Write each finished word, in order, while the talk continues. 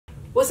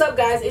What's up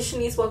guys, it's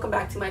Shanice. Welcome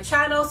back to my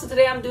channel. So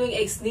today I'm doing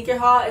a sneaker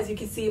haul, as you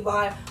can see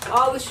by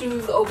all the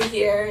shoes over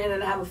here, and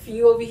then I have a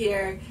few over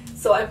here.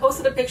 So I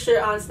posted a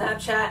picture on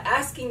Snapchat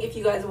asking if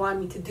you guys wanted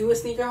me to do a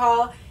sneaker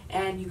haul,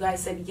 and you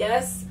guys said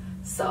yes,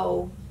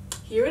 so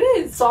here it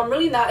is. So I'm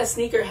really not a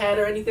sneaker head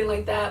or anything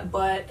like that,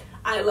 but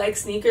I like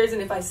sneakers,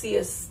 and if I see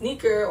a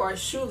sneaker or a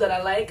shoe that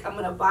I like, I'm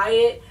gonna buy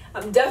it.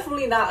 I'm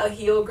definitely not a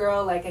heel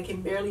girl, like I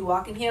can barely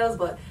walk in heels,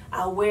 but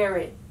I'll wear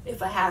it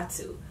if I have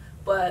to.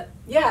 But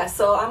yeah,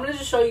 so I'm gonna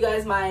just show you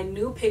guys my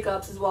new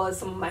pickups as well as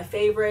some of my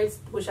favorites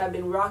which I've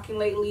been rocking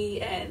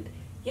lately. And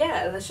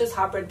yeah, let's just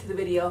hop right into the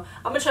video.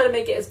 I'm gonna try to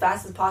make it as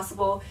fast as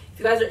possible. If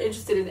you guys are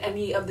interested in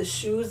any of the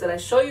shoes that I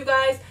show you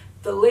guys,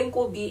 the link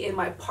will be in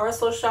my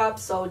parcel shop,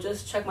 so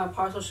just check my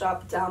parcel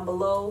shop down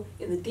below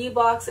in the D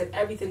box and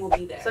everything will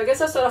be there. So I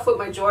guess I'll start off with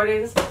my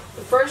Jordans.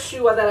 The first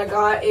shoe that I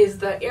got is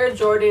the Air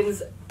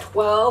Jordans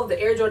 12, the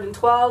Air Jordan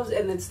 12s,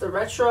 and it's the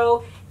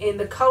retro in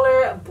the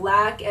color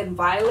black and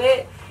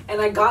violet. And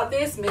I got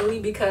this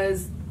mainly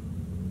because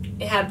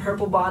it had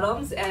purple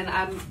bottoms, and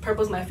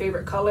purple's my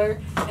favorite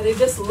color, and it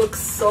just looks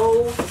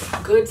so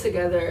good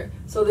together.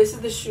 So this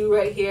is the shoe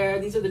right here.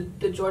 These are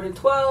the Jordan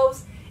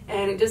 12s,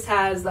 and it just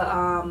has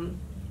the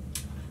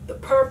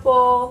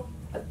purple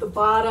at the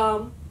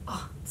bottom.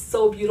 Oh, it's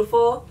so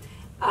beautiful,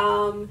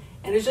 and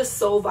it's just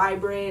so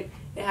vibrant.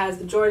 It has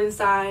the Jordan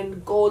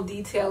sign, gold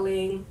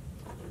detailing,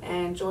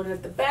 and Jordan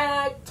at the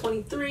back,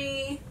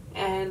 23,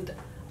 and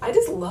I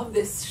just love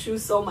this shoe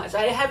so much.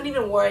 I haven't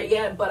even worn it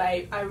yet, but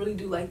I really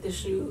do like this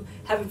shoe.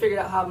 Haven't figured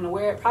out how I'm gonna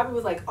wear it. Probably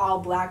with like all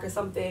black or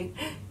something.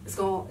 It's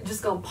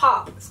just gonna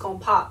pop. It's gonna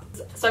pop.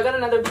 So I got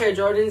another pair of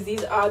Jordans.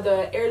 These are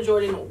the Air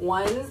Jordan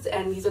 1s,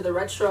 and these are the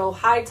retro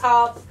high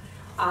top.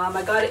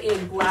 I got it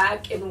in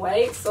black and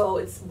white, so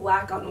it's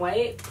black on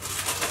white.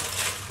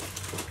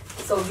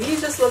 So these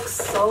just look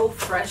so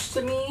fresh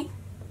to me,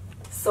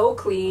 so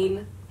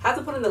clean. Have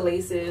to put in the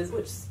laces,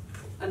 which is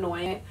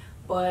annoying.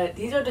 But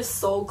these are just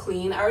so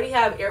clean. I already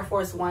have Air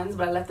Force Ones,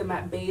 but I left them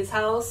at Bay's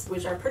house,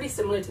 which are pretty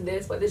similar to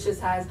this, but this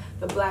just has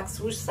the black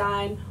swoosh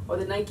sign or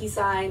the Nike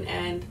sign,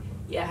 and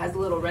yeah, it has a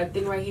little red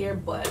thing right here.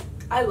 But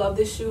I love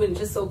this shoe, and it's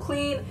just so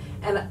clean.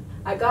 And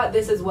I got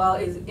this as well,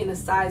 is in a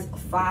size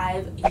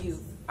 5U.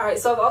 Alright,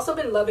 so I've also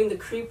been loving the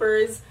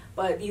creepers,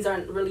 but these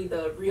aren't really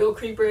the real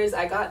creepers.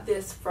 I got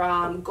this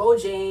from Go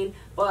Jane,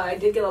 but I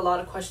did get a lot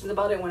of questions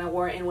about it when I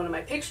wore it in one of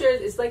my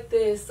pictures. It's like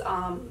this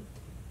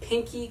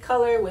pinky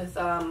color with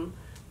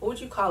what would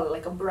you call it,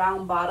 like a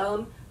brown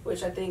bottom,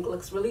 which I think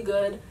looks really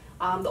good.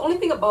 The only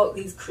thing about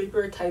these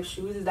creeper type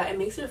shoes is that it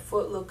makes your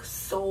foot look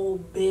so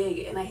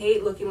big, and I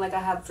hate looking like I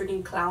have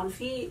freaking clown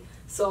feet.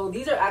 So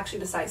these are actually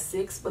the size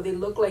 6, but they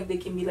look like they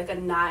can be like a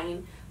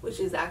 9,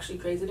 which is actually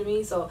crazy to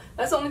me. So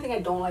that's the only thing I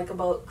don't like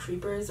about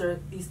creepers or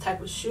these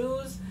type of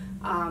shoes.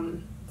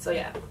 So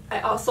yeah, I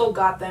also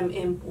got them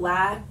in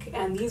black,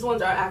 and these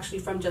ones are actually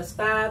from Just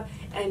Fab,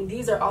 and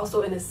these are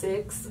also in a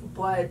 6,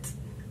 but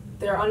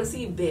they're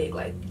honestly big.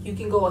 Like you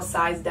can go a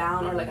size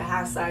down or like a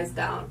half size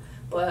down,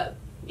 but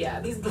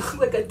yeah, these look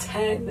like a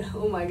 10.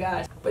 Oh my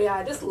gosh. But yeah,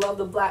 I just love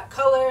the black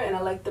color, and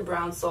I like the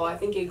brown, so I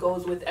think it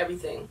goes with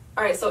everything.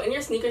 All right, so in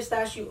your sneaker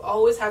stash, you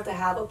always have to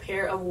have a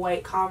pair of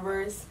white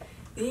Converse.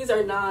 These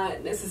are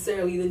not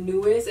necessarily the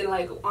newest, and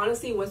like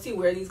honestly, once you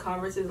wear these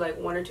Converses like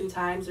 1 or 2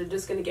 times, they're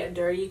just gonna get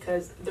dirty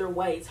because they're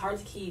white. It's hard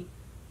to keep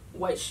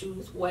white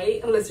shoes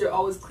white unless you're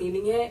always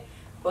cleaning it.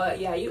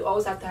 But yeah, you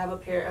always have to have a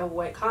pair of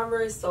white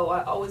Converse, so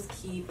I always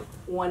keep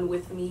one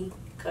with me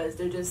because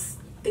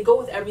they go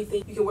with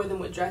everything. You can wear them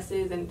with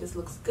dresses and it just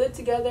looks good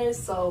together,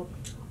 so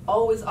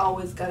always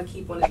gotta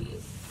keep one of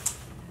these.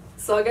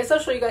 So I guess I'll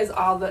show you guys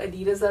all the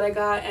Adidas that I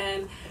got.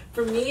 And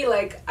for me,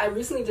 like, I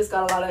recently just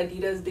got a lot of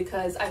Adidas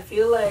because I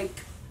feel like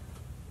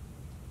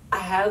I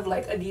have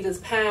like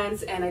Adidas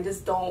pants and I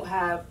just don't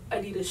have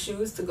Adidas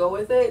shoes to go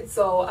with it.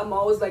 So I'm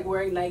always like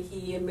wearing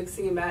Nike and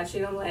mixing and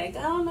matching. I'm like,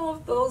 I don't know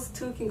if those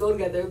two can go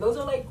together. Those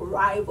are like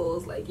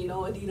rivals, like, you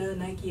know, Adidas,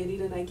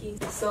 Nike.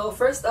 So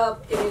first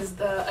up is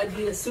the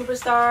Adidas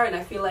Superstar, and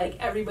I feel like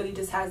everybody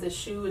just has this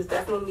shoe. It's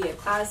definitely a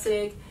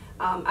classic.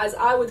 As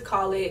I would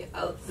call it,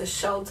 the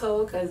shell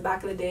toe, because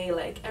back in the day,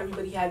 like,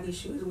 everybody had these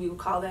shoes and we would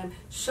call them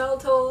shell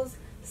toes,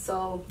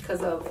 so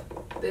because of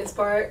this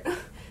part.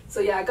 So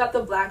yeah, I got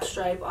the black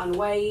stripe on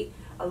white.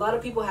 A lot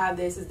of people have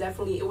this.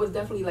 It was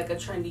definitely like a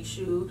trendy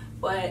shoe,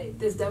 but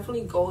this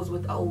definitely goes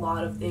with a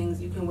lot of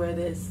things. You can wear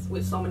this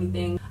with so many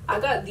things. I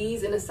got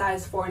these in a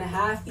size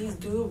 4.5. These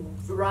do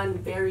run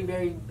very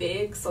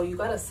big, so you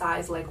got a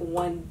size like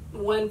one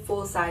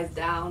full size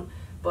down.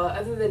 But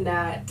other than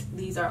that,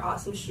 these are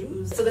awesome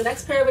shoes. So the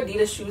next pair of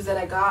Adidas shoes that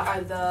I got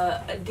are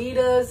the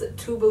Adidas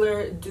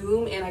Tubular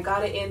Doom, and I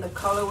got it in the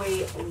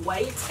colorway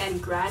white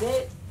and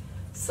granite.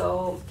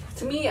 So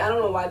to me, I don't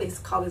know why they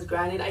call this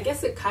granite. I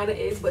guess it kind of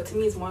is, but to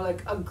me it's more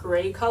like a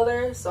gray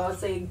color, so I'd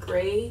say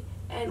gray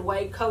and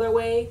white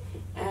colorway.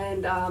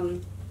 And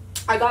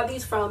I got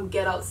these from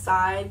Get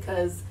Outside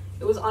because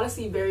it was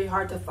honestly very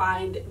hard to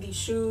find these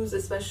shoes,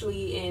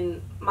 especially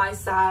in my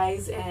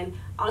size, and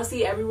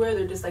honestly everywhere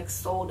they're just like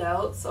sold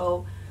out.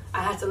 So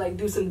I had to like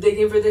do some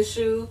digging for this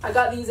shoe. I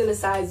got these in a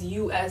size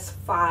US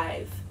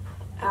 5.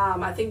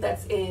 I think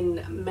that's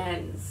in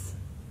men's.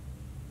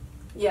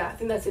 Yeah, I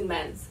think that's in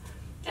men's.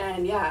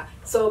 And yeah,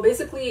 so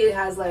basically it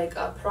has like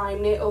a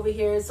prime knit over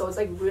here, so it's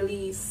like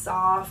really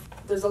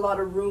soft. There's a lot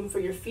of room for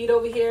your feet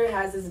over here. It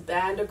has this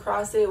band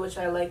across it, which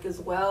I like as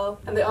well.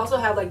 And they also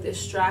have like this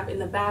strap in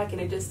the back, and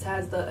it just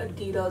has the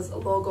Adidas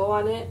logo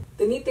on it.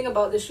 The neat thing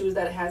about this shoe is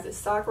that it has this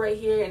sock right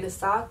here, and the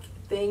sock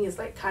thing is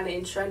like kind of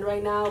in trend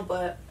right now.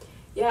 But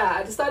yeah,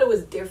 I just thought it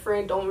was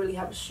different. Don't really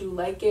have a shoe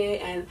like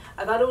it, and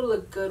I thought it would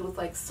look good with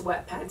like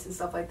sweatpants and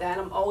stuff like that.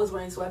 And I'm always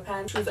wearing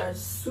sweatpants. Shoes are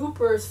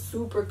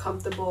super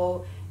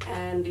comfortable,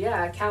 and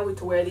yeah, I can't wait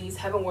to wear these.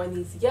 Haven't worn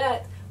these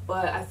yet,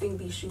 but I think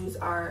these shoes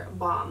are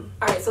bomb.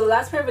 Alright, so the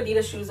last pair of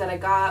Adidas shoes that I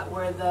got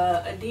were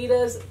the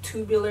Adidas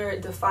Tubular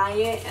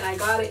Defiant, and I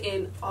got it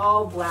in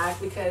all black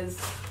because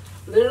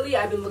literally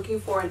I've been looking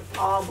for an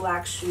all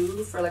black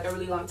shoe for like a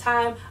really long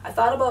time. I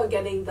thought about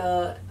getting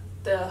the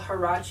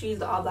Huaraches,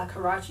 the all black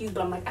Huaraches,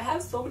 but I'm like, I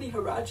have so many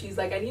Huaraches,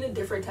 like I need a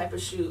different type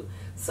of shoe.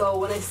 So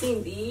when I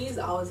seen these,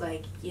 I was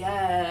like,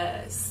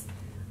 yes,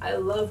 I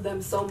love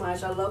them so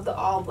much. I love the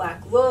all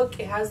black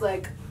look. It has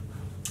like,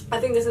 I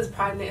think this is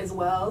prime knit as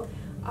well,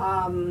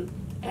 and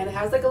it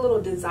has like a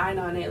little design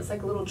on it. It's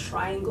like little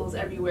triangles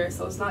everywhere,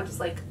 so it's not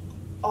just like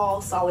all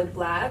solid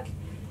black.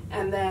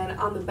 And then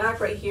on the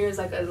back right here is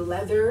like a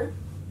leather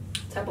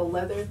type of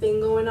leather thing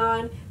going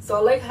on. So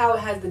I like how it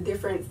has the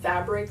different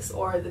fabrics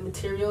or the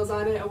materials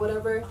on it or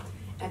whatever.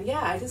 And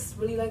yeah, I just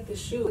really like this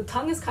shoe. The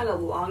tongue is kind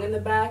of long in the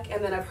back,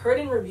 and then I've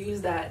heard in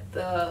reviews that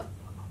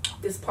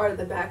this part of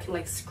the back can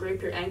like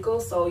scrape your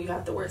ankle, so you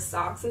have to wear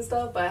socks and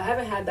stuff. But I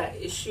haven't had that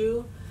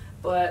issue.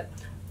 But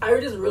I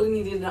just really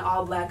needed an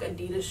all black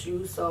Adidas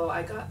shoe, so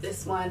I got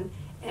this one,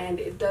 and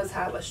it does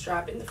have a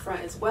strap in the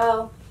front as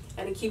well,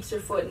 and it keeps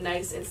your foot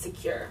nice and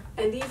secure.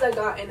 And these I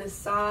got in a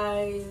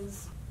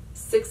size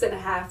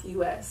 6.5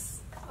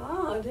 US.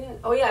 Oh, I didn't.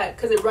 Oh yeah,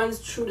 because it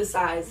runs true to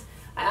size.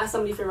 I asked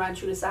somebody if it ran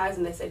true to size,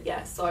 and they said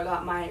yes. So I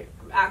got my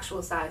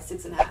actual size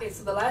 6.5. Okay,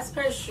 so the last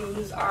pair of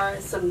shoes are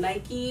some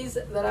Nikes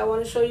that I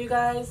want to show you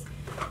guys.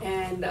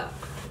 And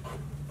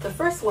the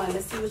first one,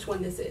 let's see which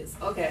one this is.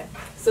 Okay,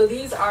 so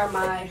these are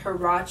my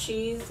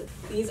Huaraches.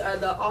 These are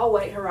the all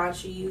white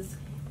Huaraches,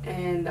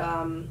 and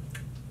I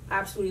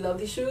absolutely love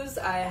these shoes.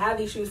 I have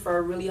these shoes for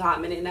a really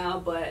hot minute now,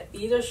 but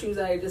these are shoes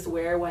that I just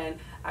wear when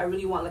I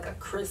really want like a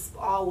crisp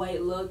all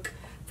white look.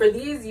 For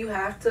these, you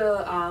have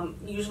to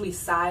usually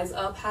size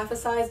up half a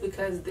size,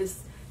 because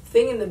this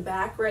thing in the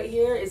back right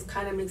here is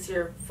kind of makes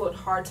your foot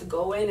hard to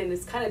go in, and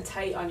it's kind of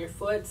tight on your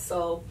foot.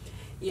 So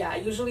yeah,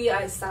 usually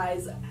I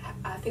size,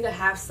 I think a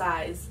half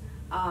size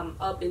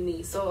up in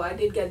these. So I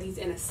did get these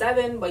in a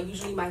 7, but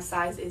usually my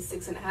size is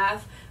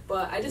 6.5.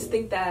 But I just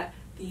think that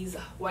these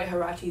white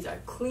Huaraches are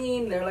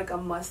clean. They're like a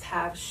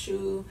must-have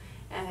shoe,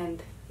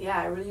 and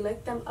yeah, I really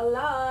like them a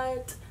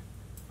lot.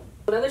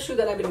 Another shoe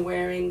that I've been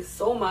wearing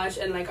so much,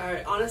 and like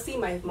are honestly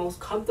my most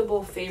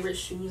comfortable favorite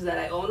shoes that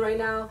I own right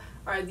now,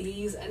 are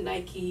these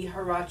Nike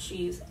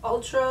Huaraches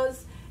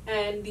Ultras.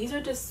 And these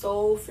are just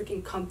so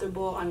freaking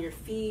comfortable on your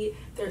feet.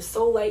 They're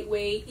so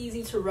lightweight,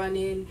 easy to run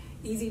in,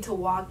 easy to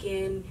walk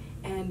in,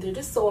 and they're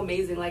just so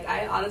amazing. Like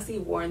I honestly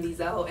worn these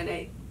out, and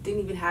I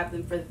didn't even have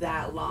them for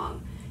that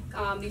long.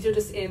 These are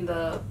just in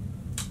the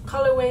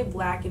colorway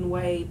black and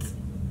white,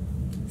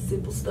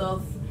 simple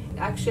stuff.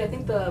 Actually, I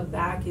think the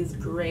back is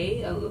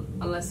gray,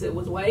 unless it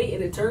was white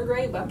and it turned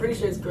gray, but I'm pretty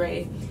sure it's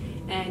gray.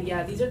 And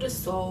yeah, these are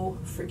just so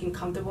freaking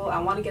comfortable. I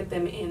want to get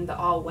them in the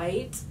all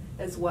white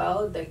as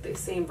well, like the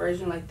same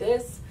version like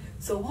this.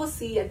 So we'll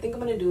see. I think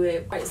I'm gonna do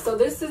it. Alright, so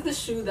this is the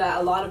shoe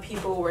that a lot of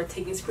people were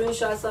taking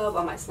screenshots of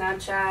on my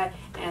Snapchat,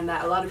 and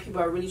that a lot of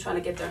people are really trying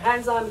to get their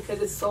hands on because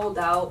it's sold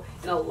out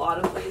in a lot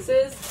of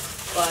places.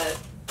 But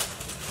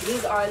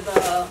these are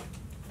the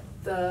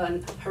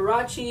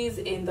Huaraches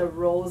in the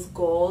rose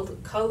gold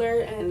color.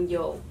 And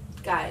yo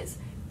guys,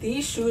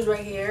 these shoes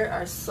right here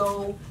are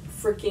so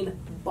freaking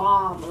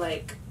bomb.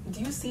 Like,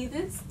 do you see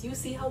this? Do you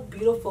see how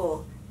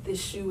beautiful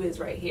this shoe is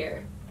right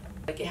here?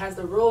 Like, it has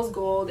the rose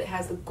gold, it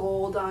has the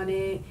gold on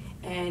it,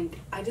 and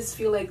I just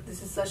feel like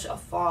this is such a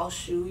fall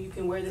shoe. You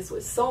can wear this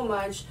with so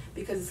much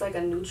because it's like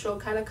a neutral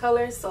kind of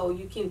color, so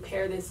you can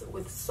pair this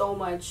with so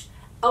much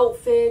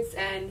outfits.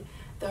 And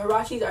the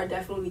Huaraches are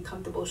definitely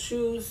comfortable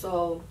shoes,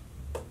 so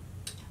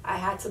I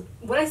had to,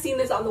 when I seen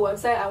this on the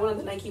website, I went on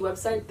the Nike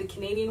website, the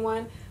Canadian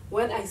one.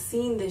 When I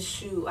seen this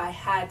shoe, I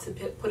had to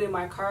put in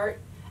my cart,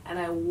 and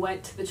I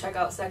went to the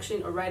checkout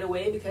section right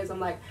away, because I'm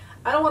like,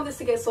 I don't want this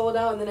to get sold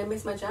out and then I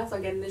miss my chance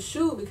on getting this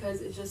shoe,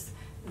 because it's just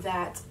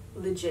that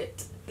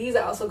legit. These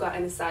I also got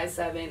in a size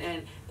 7,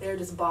 and they're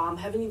just bomb.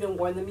 Haven't even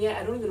worn them yet.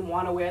 I don't even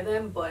want to wear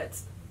them, but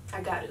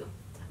I got to.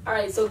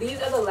 Alright, so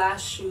these are the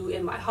last shoe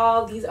in my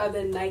haul. These are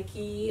the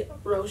Nike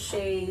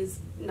Roshe's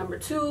number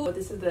 2.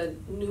 This is the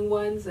new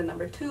ones, the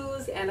number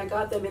 2s, and I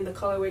got them in the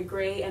colorway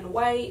gray and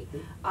white.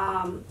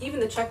 Even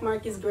the check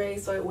mark is gray,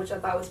 so which I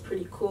thought was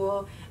pretty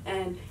cool.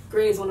 And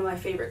gray is one of my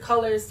favorite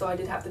colors, so I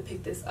did have to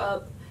pick this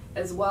up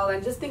as well. I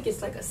just think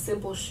it's like a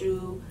simple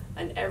shoe,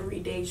 an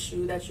everyday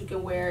shoe that you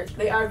can wear.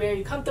 They are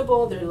very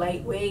comfortable, they're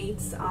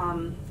lightweight.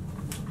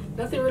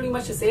 Nothing really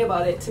much to say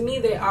about it. To me,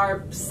 they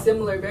are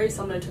similar, very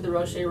similar to the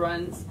Roshe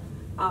Runs,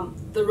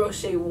 the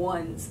Roshe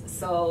ones.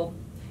 So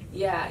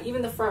yeah,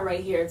 even the front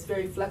right here, it's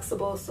very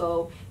flexible,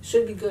 so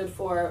should be good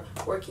for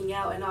working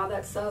out and all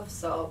that stuff.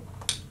 So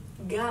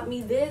got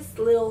me this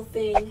little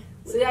thing.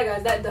 So yeah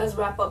guys, that does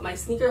wrap up my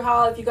sneaker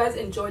haul. If you guys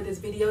enjoyed this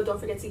video, don't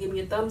forget to give me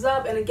a thumbs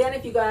up. And again,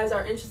 if you guys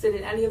are interested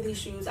in any of these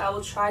shoes, I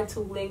will try to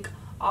link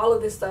all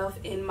of this stuff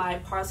in my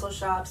parcel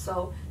shop,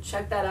 so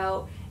check that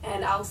out,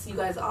 and I'll see you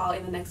guys all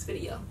in the next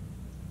video.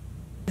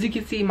 As you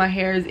can see, my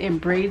hair is in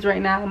braids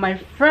right now. My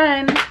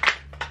friend,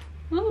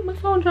 oh, my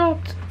phone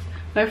dropped.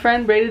 My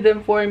friend braided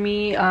them for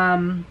me.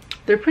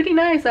 They're pretty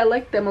nice. I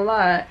like them a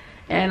lot,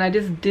 and I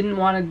just didn't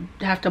want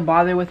to have to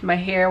bother with my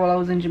hair while I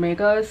was in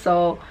Jamaica,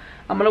 so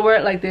I'm gonna wear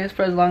it like this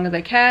for as long as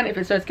I can. If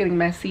it starts getting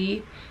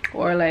messy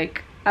or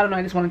like, I don't know,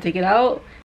 I just want to take it out,